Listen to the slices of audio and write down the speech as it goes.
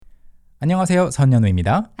안녕하세요,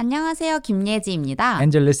 선현우입니다. 안녕하세요, 김예지입니다.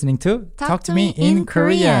 And you're listening to Talk to Me in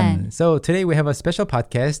Korean. So today we have a special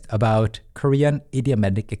podcast about Korean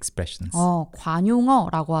idiomatic expressions.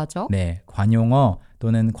 관용어라고 하죠. 네, 관용어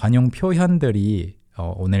또는 관용 표현들이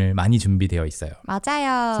오늘 많이 준비되어 있어요.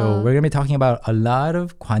 맞아요. So we're going to be talking about a lot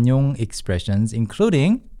of 관용 expressions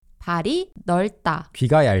including 발이 넓다,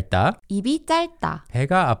 귀가 얇다, 입이 짧다,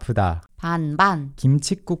 배가 아프다, 반반,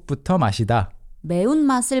 김칫국부터 마시다,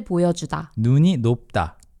 매운맛을 보여주다, 눈이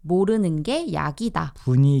높다, 모르는 게 약이다,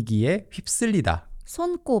 분위기에 휩쓸리다,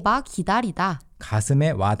 손꼽아 기다리다,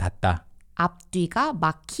 가슴에 와 닿다. 앞뒤가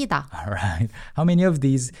막히다. Alright. How many of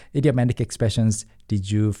these idiomatic expressions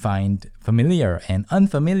did you find familiar and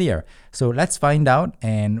unfamiliar? So let's find out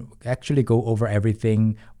and actually go over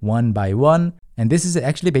everything one by one. And this is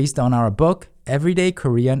actually based on our book, Everyday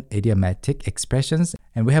Korean Idiomatic Expressions.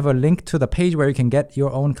 And we have a link to the page where you can get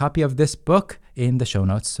your own copy of this book in the show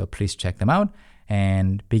notes. So please check them out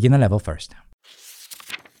and beginner level first.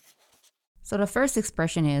 So the first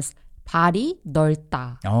expression is 발이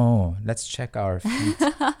넓다. Oh, let's check our feet.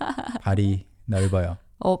 발이 넓어요.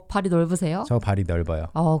 발이 넓으세요? 저 발이 넓어요.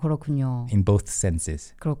 그렇군요. In both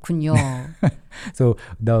senses. 그렇군요. So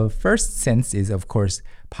the first sense is, of course,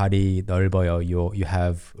 발이 넓어요. You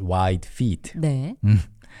have wide feet. 네.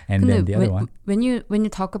 And then the other one. When you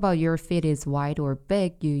talk about your feet is wide or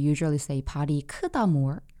big, you usually say 발이 크다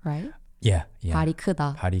more, right? Yeah. 발이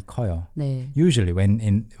크다. 발이 커요. 네. Usually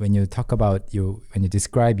when you talk about when you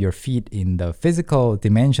describe your feet in the physical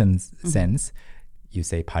dimensions sense, you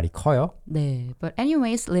say 발이 커요. 네. But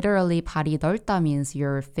anyways, literally 발이 넓다 means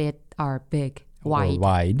your feet are big, wide. Or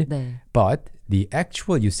wide. 네. But the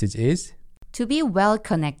actual usage is To be well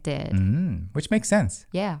connected. which makes sense.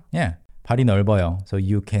 Yeah. Yeah. 발이 넓어요. So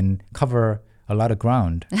you can cover a lot of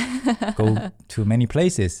ground. Go to many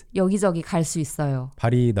places. 여기저기 갈 수 있어요.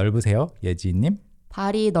 발이 넓으세요, 예지님?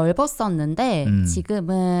 발이 넓었었는데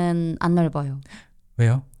지금은 안 넓어요.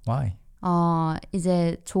 왜요? Why?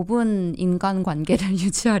 이제 좁은 인간관계를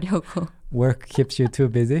유지하려고. Work keeps you too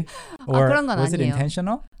busy? Or 그런 건 was it 아니에요.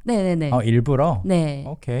 intentional? 네네네. 일부러? 네.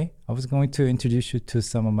 Okay. I was going to introduce you to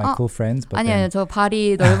some of my cool friends, but 아니요, 저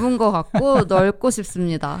발이 넓은 것 같고 넓고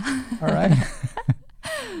싶습니다. Alright.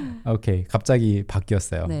 Okay. 갑자기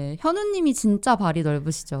바뀌었어요. 네, 현우님이 진짜 발이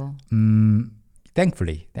넓으시죠?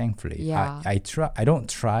 Thankfully. Yeah. I don't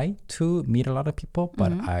try to meet a lot of people,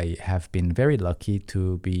 but I have been very lucky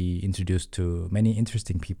to be introduced to many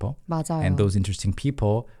interesting people. 맞아요. And those interesting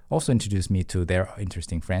people also introduced me to their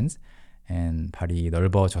interesting friends. And 발이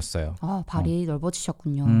넓어졌어요. 발이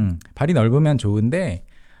넓어지셨군요. 발이 넓으면 좋은데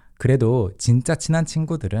그래도 진짜 친한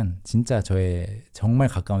친구들은 진짜 저의 정말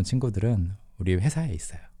가까운 친구들은 우리 회사에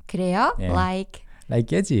있어요. 그래요? Yeah. Like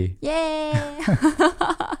예지. Yeah.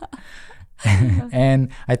 And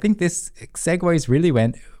I think this segues really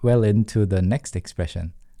went well into the next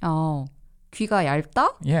expression. 귀가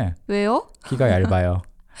얇다? Yeah. 왜요? 귀가 얇아요.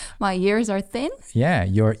 My ears are thin? Yeah,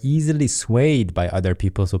 you're easily swayed by other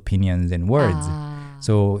people's opinions and words.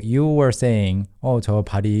 So you were saying, 저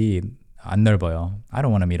발이 안 넓어요. I don't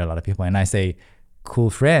want to meet a lot of people. And I say, cool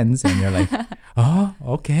friends. And you're like,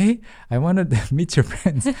 okay. I want to meet your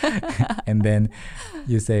friends. And then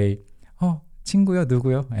you say, 친구요,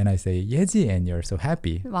 누구요? And I say, 예지. And you're so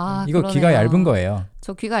happy. 이거 그러네요. 귀가 얇은 거예요.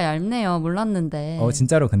 저 귀가 얇네요. 몰랐는데.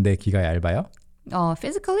 진짜로 근데 귀가 얇아요?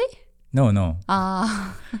 Physically? No.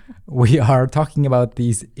 We are talking about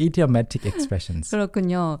these idiomatic expressions.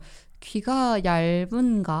 그렇군요. 귀가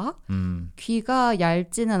얇은가? 귀가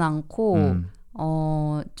얇지는 않고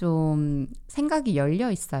좀 생각이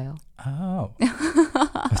열려 있어요.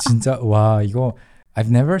 진짜 와 이거 I've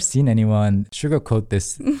never seen anyone sugarcoat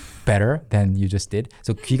this better than you just did.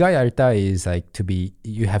 So 귀가 얇다 is like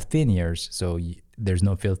you have thin ears, so there's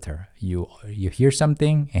no filter. You hear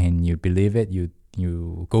something and you believe it. You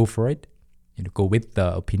go for it. You go with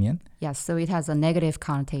the opinion. Yes, so it has a negative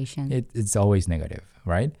connotation. It's always negative,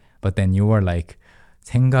 right? But then you were like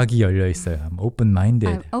생각이 열려 있어요. I'm open-minded.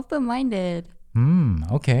 I'm open-minded.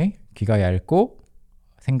 Okay. 귀가 얇고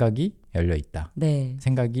생각이 열려 있다. 네.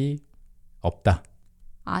 생각이 없다.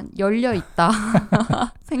 열려 있다.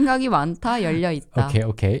 생각이 많다, 열려 있다.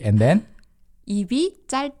 Okay. And then? 입이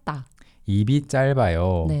짧다. 입이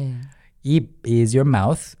짧아요. 네. 입 is your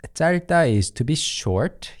mouth. 짧다 is to be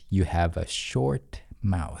short. You have a short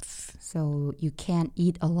mouth. So you can't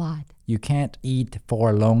eat a lot. You can't eat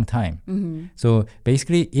for a long time. Mm-hmm. So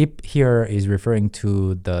basically, 입 here is referring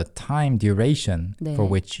to the time duration 네. for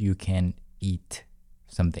which you can eat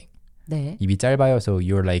something. 네. 입이 짧아요. So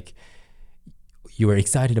you're like, you were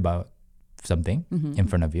excited about something in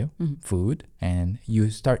front of you, food, and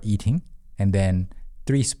you start eating, and then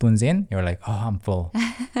 3 spoons in, you're like, oh, I'm full.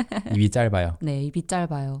 입이 짧아요. 네, 입이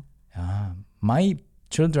짧아요. My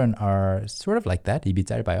children are sort of like that. 입이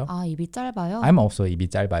짧아요. 아, 입이 짧아요? I'm also 입이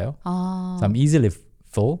짧아요. 아, So I'm easily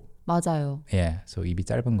full. 맞아요. Yeah, so 입이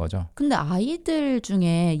짧은 거죠. 근데 아이들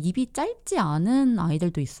중에 입이 짧지 않은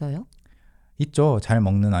아이들도 있어요? 있죠. 잘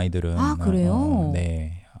먹는 아이들은. 아, 그래요?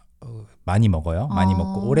 네. 많이 먹어요. 많이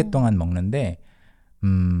먹고 오랫동안 먹는데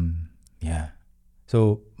yeah.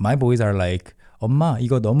 So my boys are like, 엄마,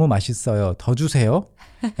 이거 너무 맛있어요. 더 주세요.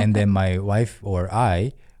 And then my wife or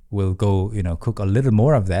I will go, cook a little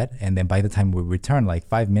more of that. And then by the time we return, like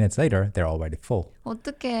 5 minutes later, they're already full.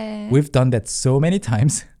 어떡해. We've done that so many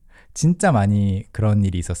times. 진짜 많이 그런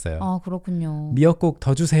일이 있었어요. 아, 그렇군요. 미역국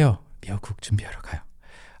더 주세요. 미역국 준비하러 가요.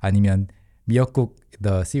 아니면 미역국,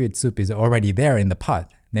 the seaweed soup is already there in the pot.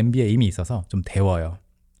 냄비에 이미 있어서 좀 데워요.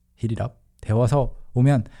 Heat it up. 데워서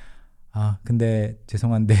오면 근데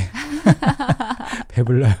죄송한데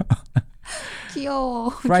배불러요. 귀여워.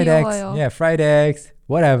 Fried 귀여워요. eggs, yeah, fried eggs,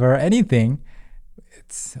 whatever, anything.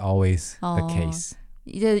 It's always the case.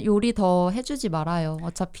 이제 요리 더 해주지 말아요.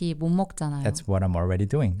 어차피 못 먹잖아요. That's what I'm already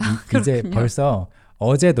doing. 이제 벌써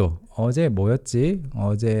어제 뭐였지?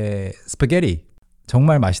 어제 스파게티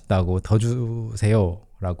정말 맛있다고 더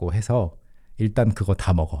주세요라고 해서 일단 그거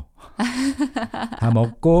다 먹어. 다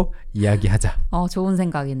먹고 이야기하자. 좋은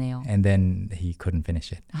생각이네요. And then he couldn't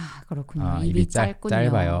finish it. 아, 그렇군요. 입이 짧군요.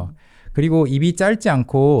 짧아요. 그리고 입이 짧지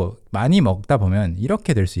않고 많이 먹다 보면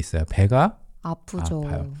이렇게 될 수 있어요. 배가 아프죠.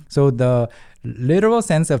 아파요. So the literal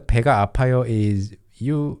sense of 배가 아파요 is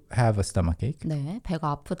you have a stomachache. 네,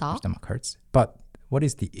 배가 아프다. Your stomach hurts. But what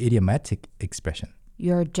is the idiomatic expression?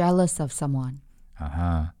 You're jealous of someone.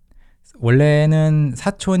 아하. 원래는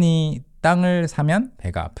사촌이 땅을 사면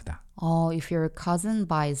배가 아프다. If your cousin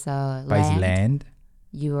buys Buys land.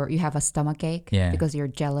 you have a stomachache Yeah. because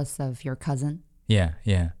you're jealous of your cousin. Yeah,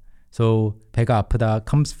 yeah. So 배가 아프다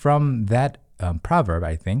comes from that proverb,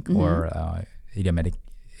 I think, or idiomatic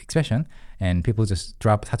expression. And people just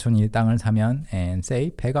drop 사촌이 땅을 사면 and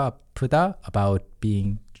say 배가 아프다 about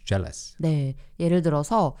being jealous. 네, 예를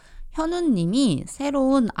들어서 현우님이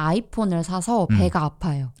새로운 아이폰을 사서 배가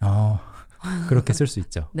아파요. 그렇게 쓸 수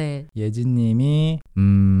있죠. 네. 예진님이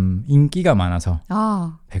인기가 많아서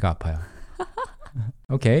배가 아파요.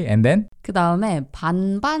 Okay, and then? 그 다음에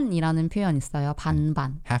반반이라는 표현 있어요.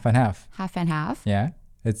 반반. Half and half. Half and half. Yeah,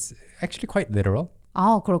 it's actually quite literal.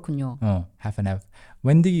 그렇군요. Half and half.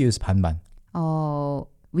 When do you use 반반?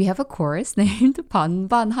 We have a course named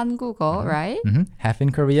반반 한국어, right? Half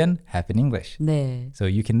in Korean, half in English. 네. So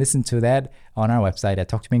you can listen to that on our website at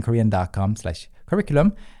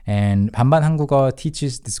talktome인korean.com/curriculum. And 반반 한국어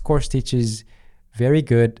this course teaches very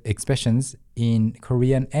good expressions in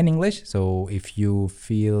Korean and English. So if you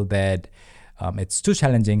feel that it's too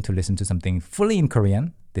challenging to listen to something fully in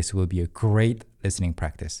Korean, this will be a great listening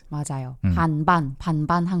practice. 맞아요.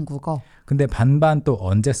 반반 한국어. 근데 반반 또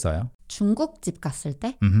언제 써요? 중국집 갔을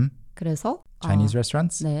때. 그래서 Chinese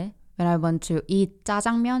restaurants? 네. When I want to eat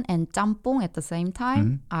짜장면 and 짬뽕 at the same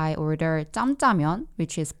time, I order 짬짜면,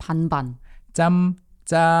 which is 반반.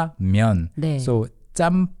 짬짜면. 네. So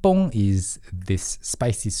짬뽕 is this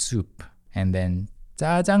spicy soup, and then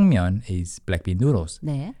짜장면 is black bean noodles.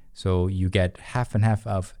 네. So you get half and half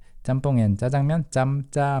of 짬뽕 and 짜장면,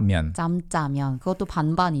 짬짜면. 짬짜면. 그것도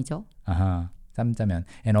반반이죠. 짬짜면.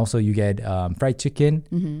 And also you get fried chicken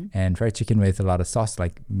and fried chicken with a lot of sauce,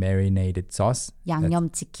 like marinated sauce.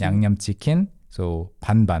 양념치킨. 양념치킨. So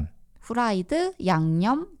반반. 후라이드,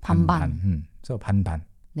 양념, 반반. So 반반.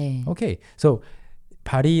 네. Okay. So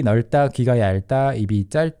발이 넓다, 귀가 얇다, 입이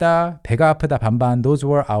짧다, 배가 아프다, 반반. Those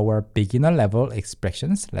were our beginner level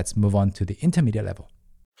expressions. Let's move on to the intermediate level.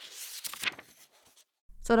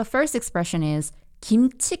 So the first expression is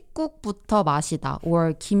김칫국부터 마시다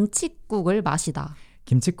or 김칫국을 마시다.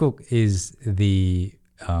 김칫국 is the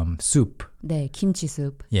soup. 네, 김치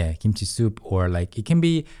soup. Yeah, kimchi soup, or like it can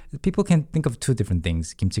be, people can think of two different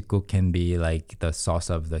things. Kimchi-guk can be like the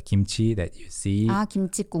sauce of the kimchi that you see.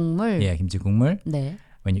 김치 국물. Yeah, kimchi 국물. 네.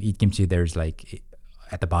 When you eat kimchi, there's like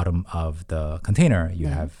at the bottom of the container, you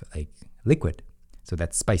have like liquid. So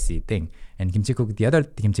that's spicy thing. And kimchi-guk, the other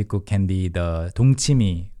kimchi-guk can be the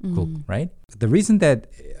동치미-guk, right? The reason that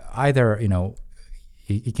either,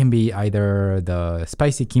 it can be either the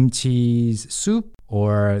spicy kimchi soup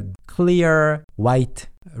or clear white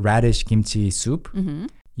radish kimchi soup.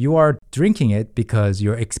 You are drinking it because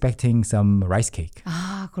you're expecting some rice cake.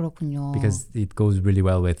 그렇군요. Because it goes really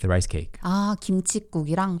well with the rice cake.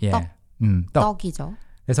 김칫국이랑 Yeah. 떡. 떡이죠.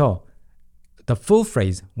 그래서 the full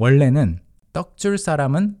phrase, 원래는 떡 줄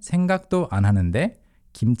사람은 생각도 안 하는데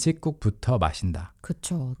김칫국부터 마신다.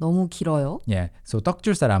 그쵸. 너무 길어요. Yeah. So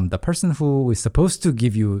떡줄 사람, the person who is supposed to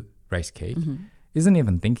give you rice cake, isn't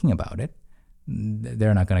even thinking about it.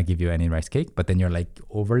 They're not gonna give you any rice cake, but then you're like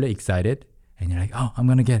overly excited, and you're like, oh, I'm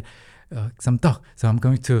gonna get some 떡, so I'm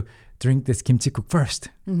going to drink this 김칫국 first.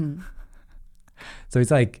 So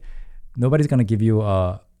it's like nobody's gonna give you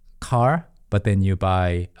a car, but then you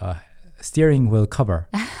buy a steering wheel cover.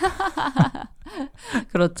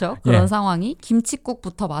 그렇죠. 그런 상황이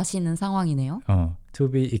김칫국부터 마시는 상황이네요. To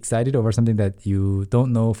be excited over something that you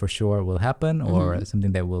don't know for sure will happen or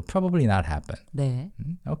something that will probably not happen. 네.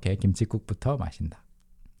 Okay, 김칫국부터 마신다.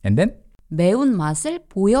 And then? 매운맛을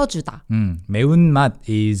보여주다. 매운맛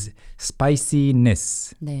is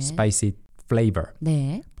spiciness, 네. spicy flavor.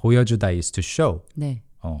 네. 보여주다 is to show. 네.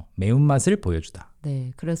 매운맛을 보여주다.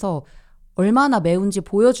 네. 그래서 얼마나 매운지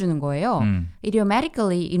보여주는 거예요.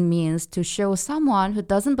 Idiomatically, it means to show someone who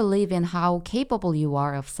doesn't believe in how capable you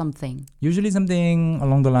are of something. Usually something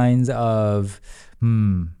along the lines of,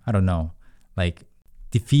 I don't know, like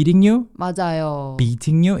defeating you, 맞아요.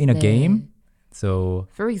 beating you in a 네. game. So,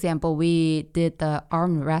 For example, we did the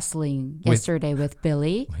arm wrestling yesterday with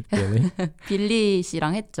Billy. Billy. 빌리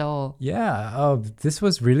씨랑 했죠. Yeah, this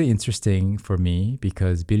was really interesting for me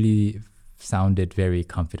because Billy sounded very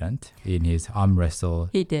confident in his arm wrestle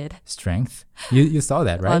He did. strength. You saw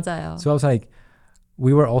that, right? 맞아요. So I was like,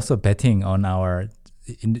 we were also betting on our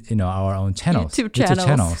own channels, YouTube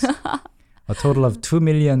channels. A total of 2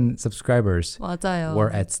 million subscribers 맞아요. were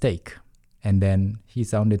at stake. And then he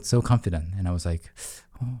sounded so confident. And I was like,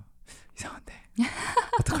 이상한데.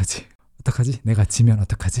 어떡하지? 내가 지면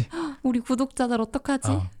어떡하지? 우리 구독자들 어떡하지?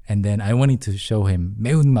 And then I wanted to show him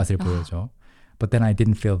매운맛을 보여줘. But then I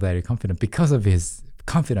didn't feel very confident because of his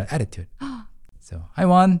confident attitude. So I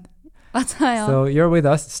won. 맞아요. So you're with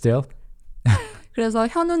us still. 그래서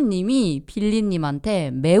현우님이 빌리님한테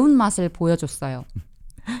매운맛을 보여줬어요.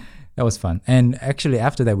 That was fun. And actually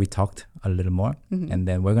after that we talked a little more. And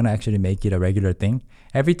then we're going to actually make it a regular thing.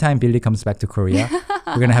 Every time Billy comes back to Korea,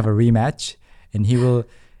 we're going to have a rematch. And he will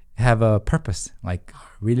have a purpose, like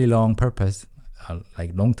really long purpose,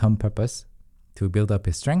 like long-term purpose to build up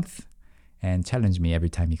his strength and challenge me every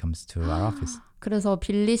time he comes to our office. 그래서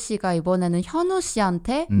빌리 씨가 이번에는 현우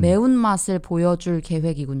씨한테 매운맛을 보여줄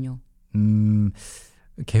계획이군요.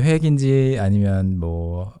 계획인지 아니면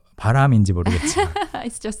뭐 바람인지 모르겠지만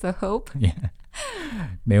It's just a hope. yeah.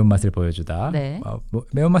 매운맛을 보여주다. 네.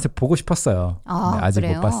 매운맛을 보고 싶었어요. 아, 네, 아직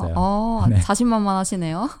그래요? 못 봤어요. 네.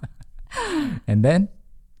 자신만만하시네요. And then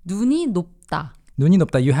눈이 높다. 눈이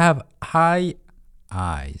높다. You have high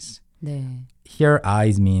eyes. 네. Here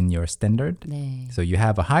eyes mean your standard. 네. So you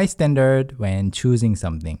have a high standard when choosing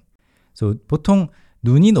something. So 보통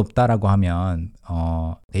눈이 높다라고 하면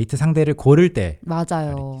데이트 상대를 고를 때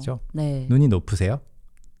맞아요. 말이죠. 네. 눈이 높으세요?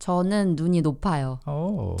 저는 눈이 높아요.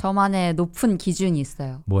 오. 저만의 높은 기준이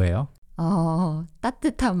있어요. 뭐예요?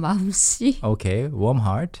 따뜻한 마음씨. Okay, warm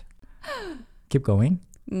heart. Keep going.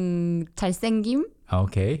 잘생김.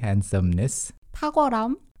 Okay, handsomeness.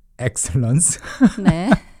 탁월함. Excellence. 네.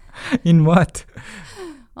 In what?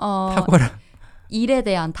 탁월함. 일에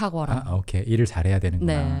대한 탁월함. 오케이. 일을 잘해야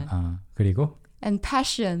되는구나. 네. 그리고? And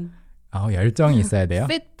passion. 열정이 있어야 돼요?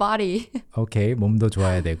 Fit body. 오케이. 몸도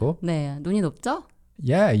좋아야 되고. 네. 눈이 높죠?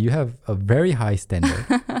 Yeah, you have a very high standard.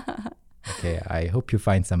 Okay, I hope you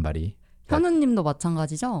find somebody. 현우님도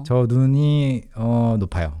마찬가지죠? 저 눈이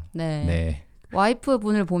높아요. 네. 네. 와이프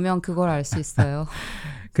분을 보면 그걸 알 수 있어요.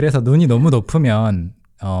 그래서 눈이 너무 높으면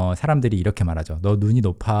사람들이 이렇게 말하죠. 너 눈이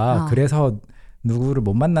높아. 그래서 누구를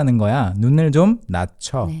못 만나는 거야. 눈을 좀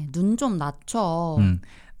낮춰. 네, 눈 좀 낮춰.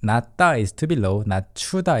 낮다 is to be low.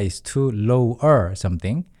 낮추다 is to lower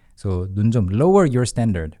something. So 눈 좀 lower your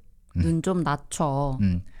standard. 눈 좀 낮춰.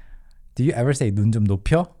 Do you ever say 눈 좀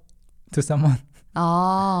높여 to someone?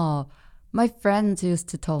 My friends used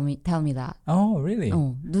to tell me that. Oh, really?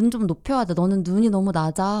 눈 좀 높여야 돼. 너는 눈이 너무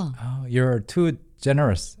낮아. You're too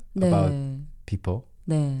generous 네. about people,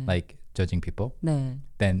 네. like judging people. 네.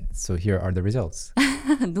 Then, so here are the results.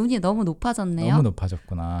 눈이 너무 높아졌네요. 너무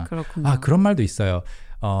높아졌구나. 그렇군요. 그런 말도 있어요.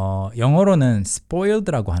 영어로는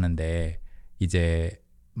spoiled라고 하는데 이제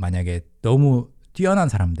만약에 너무 뛰어난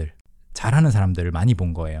사람들, 잘하는 사람들을 많이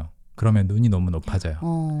본 거예요. 그러면 눈이 너무 높아져요.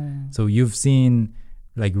 So you've seen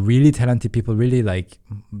like really talented people, really like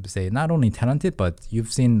say not only talented, but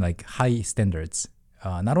you've seen like high standards,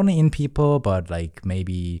 not only in people, but like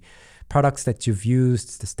maybe products that you've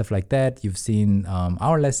used, stuff like that. You've seen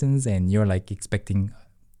our lessons, and you're like expecting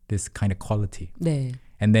this kind of quality. 네.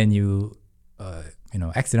 And then you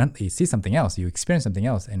accidentally see something else, you experience something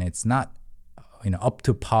else, and it's not up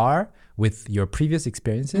to par with your previous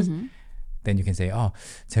experiences. then you can say,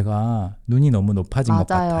 제가 눈이 너무 높아진 것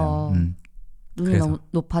같아요. 눈이 그래서, 너무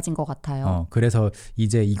높아진 것 같아요. 그래서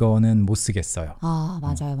이제 이거는 못 쓰겠어요.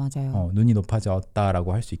 맞아요. 눈이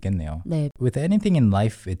높아졌다라고 할 수 있겠네요. 네. With anything in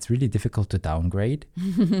life, it's really difficult to downgrade.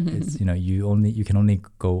 It's, you can only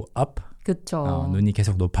go up. 그쵸. 눈이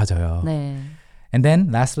계속 높아져요. 네. And then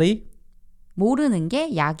lastly, 모르는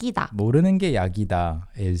게 약이다. 모르는 게 약이다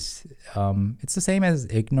is it's the same as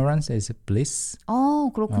ignorance is bliss.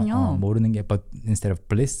 그렇군요. 모르는 게 but instead of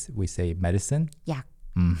bliss we say medicine. 약.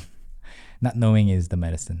 Not knowing is the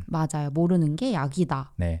medicine. 맞아요. 모르는 게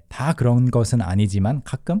약이다. 네, 다 그런 것은 아니지만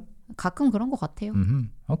가끔 그런 것 같아요.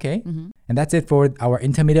 Okay. And that's it for our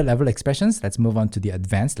intermediate level expressions. Let's move on to the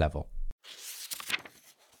advanced level.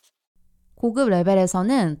 고급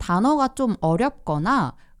레벨에서는 단어가 좀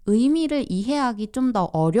어렵거나 의미를 이해하기 좀 더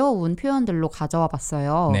어려운 표현들로 가져와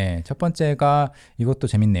봤어요. 네, 첫 번째가 이것도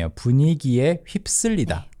재밌네요. 분위기에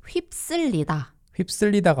휩쓸리다. 네, 휩쓸리다.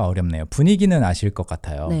 휩쓸리다가 어렵네요. 분위기는 아실 것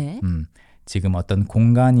같아요. 네. 지금 어떤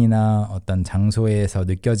공간이나 어떤 장소에서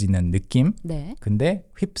느껴지는 느낌? 네. 근데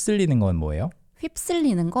휩쓸리는 건 뭐예요?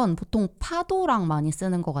 휩쓸리는 건 보통 파도랑 많이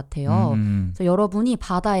쓰는 것 같아요. 그래서 여러분이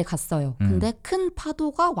바다에 갔어요. 근데 큰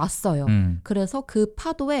파도가 왔어요. 그래서 그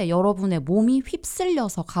파도에 여러분의 몸이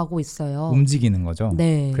휩쓸려서 가고 있어요. 움직이는 거죠.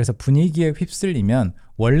 네. 그래서 분위기에 휩쓸리면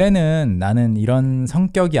원래는 나는 이런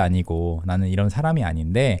성격이 아니고 나는 이런 사람이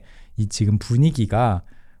아닌데 이 지금 분위기가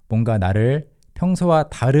뭔가 나를 평소와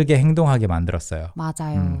다르게 행동하게 만들었어요.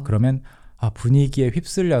 맞아요. 그러면 분위기에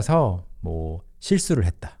휩쓸려서 뭐 실수를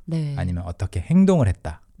했다. 네. 아니면 어떻게 행동을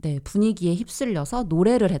했다. 네, 분위기에 휩쓸려서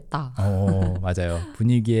노래를 했다. 맞아요.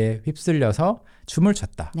 분위기에 휩쓸려서 춤을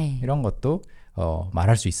췄다. 네. 이런 것도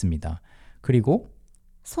말할 수 있습니다. 그리고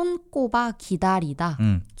손꼽아 기다리다.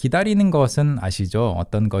 기다리는 것은 아시죠?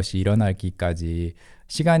 어떤 것이 일어나기까지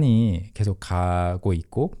시간이 계속 가고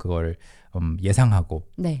있고 그걸 예상하고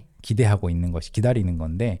네. 기대하고 있는 것이 기다리는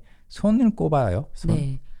건데 손을 꼽아요. 손.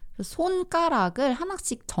 네. 손가락을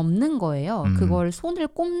하나씩 접는 거예요. 그걸 손을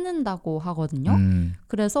꼽는다고 하거든요.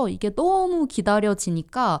 그래서 이게 너무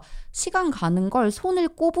기다려지니까 시간 가는 걸 손을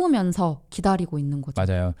꼽으면서 기다리고 있는 거죠.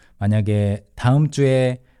 맞아요. 만약에 다음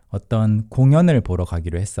주에 어떤 공연을 보러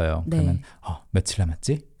가기로 했어요. 네. 그러면 며칠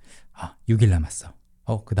남았지? 6일 남았어.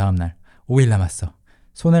 그 다음 날 5일 남았어.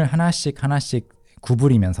 손을 하나씩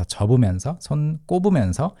구부리면서 접으면서 손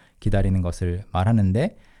꼽으면서 기다리는 것을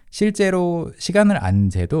말하는데 실제로 시간을 안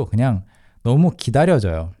재도 그냥 너무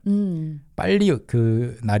기다려져요. 빨리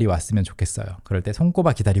그 날이 왔으면 좋겠어요. 그럴 때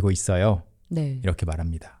손꼽아 기다리고 있어요. 네. 이렇게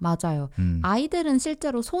말합니다. 맞아요. 아이들은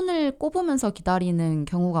실제로 손을 꼽으면서 기다리는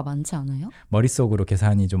경우가 많지 않아요? 머릿속으로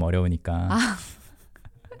계산이 좀 어려우니까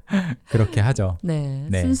그렇게 하죠. 네,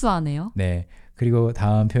 네. 순수하네요. 네. 그리고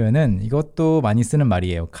다음 표현은 이것도 많이 쓰는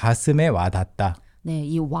말이에요. 가슴에 와닿다. 네,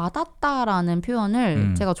 이 와닿다라는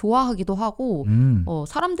표현을 제가 좋아하기도 하고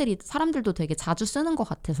사람들도 되게 자주 쓰는 것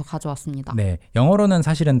같아서 가져왔습니다. 네, 영어로는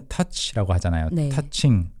사실은 touch라고 하잖아요. 네.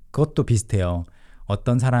 touching 그것도 비슷해요.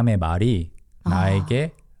 어떤 사람의 말이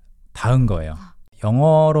나에게 닿은 거예요.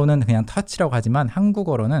 영어로는 그냥 touch라고 하지만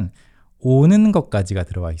한국어로는 오는 것까지가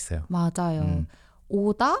들어와 있어요. 맞아요.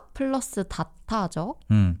 오다 플러스 닿다죠.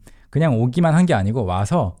 그냥 오기만 한 게 아니고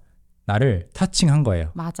와서 나를 터칭한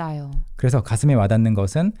거예요. 맞아요. 그래서 가슴에 와닿는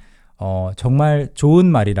것은 정말 좋은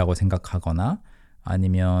말이라고 생각하거나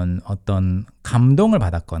아니면 어떤 감동을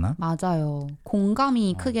받았거나 맞아요.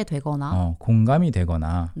 공감이 크게 되거나 공감이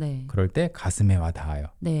되거나 네. 그럴 때 가슴에 와닿아요.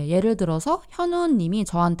 네, 예를 들어서 현우님이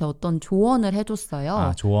저한테 어떤 조언을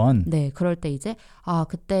해줬어요. 조언? 네, 그럴 때 이제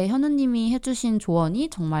그때 현우님이 해주신 조언이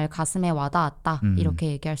정말 가슴에 와닿았다 이렇게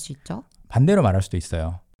얘기할 수 있죠. 반대로 말할 수도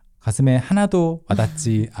있어요. 가슴에 하나도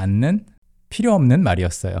와닿지 않는 필요 없는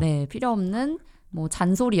말이었어요. 네, 필요 없는 뭐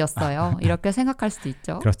잔소리였어요. 이렇게 생각할 수도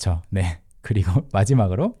있죠. 그렇죠. 네. 그리고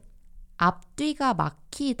마지막으로 앞뒤가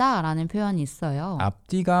막히다라는 표현이 있어요.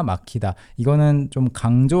 앞뒤가 막히다. 이거는 좀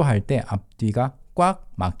강조할 때 앞뒤가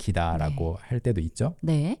꽉 막히다라고 할 때도 있죠.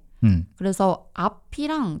 네. 그래서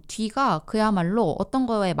앞이랑 뒤가 그야말로 어떤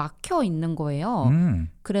거에 막혀 있는 거예요.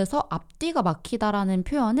 그래서 앞뒤가 막히다라는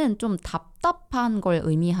표현은 좀 답답한 걸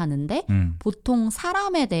의미하는데 보통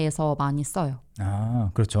사람에 대해서 많이 써요.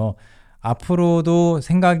 그렇죠. 앞으로도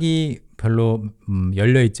생각이 별로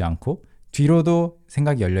열려있지 않고 뒤로도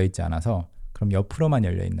생각이 열려있지 않아서 그럼 옆으로만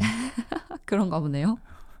열려있는 그런가 보네요.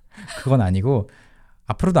 그건 아니고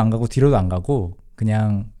앞으로도 안 가고 뒤로도 안 가고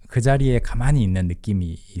그냥 그 자리에 가만히 있는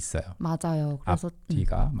느낌이 있어요. 맞아요. 그래서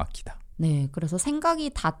앞뒤가 막히다. 네, 그래서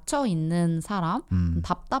생각이 닫혀 있는 사람,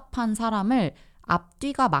 답답한 사람을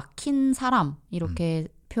앞뒤가 막힌 사람 이렇게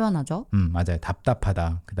표현하죠. 맞아요.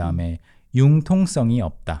 답답하다. 그 다음에 융통성이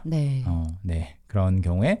없다. 네. 네. 그런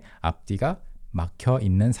경우에 앞뒤가 막혀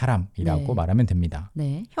있는 사람이라고 네. 말하면 됩니다.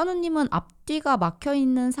 네. 현우님은 앞뒤가 막혀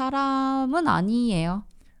있는 사람은 아니에요.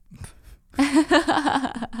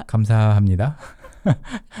 감사합니다.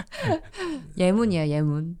 예문이에요,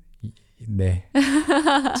 예문. 네.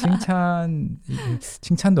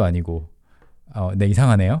 칭찬도 아니고. 네,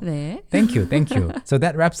 이상하네요. 네. Thank you. So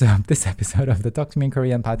that wraps up this episode of the Talk to Me in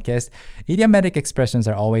Korean podcast. Idiomatic expressions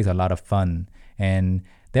are always a lot of fun, and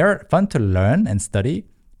they're fun to learn and study,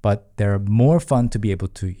 but they're more fun to be able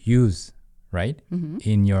to use, right?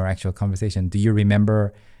 In your actual conversation. Do you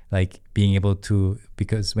remember like being able to,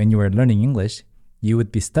 because when you were learning English, you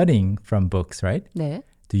would be studying from books, right? 네.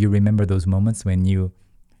 Do you remember those moments when you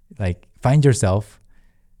like find yourself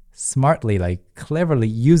smartly, like cleverly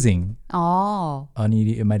using an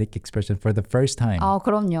idiomatic expression for the first time?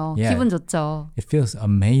 그럼요. Yeah. 기분 좋죠. It feels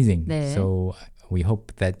amazing. 네. So we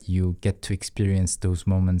hope that you get to experience those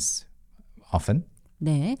moments often.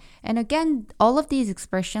 네. And again, all of these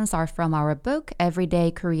expressions are from our book, Everyday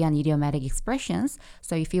Korean Idiomatic Expressions.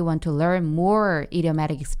 So if you want to learn more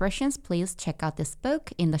idiomatic expressions, please check out this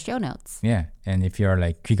book in the show notes. Yeah. And if you're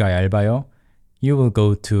like 귀가 얇아요, you will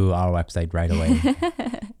go to our website right away.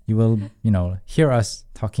 You will, hear us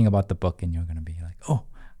talking about the book and you're going to be like, oh,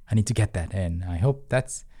 I need to get that. And I hope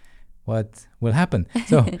that's what will happen.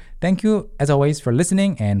 So thank you as always for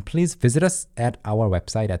listening, and please visit us at our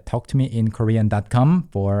website at talktomeinkorean.com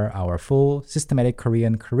for our full systematic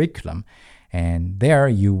Korean curriculum. And there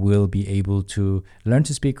you will be able to learn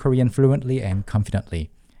to speak Korean fluently and confidently.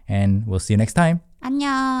 And we'll see you next time.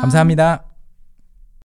 안녕. 감사합니다.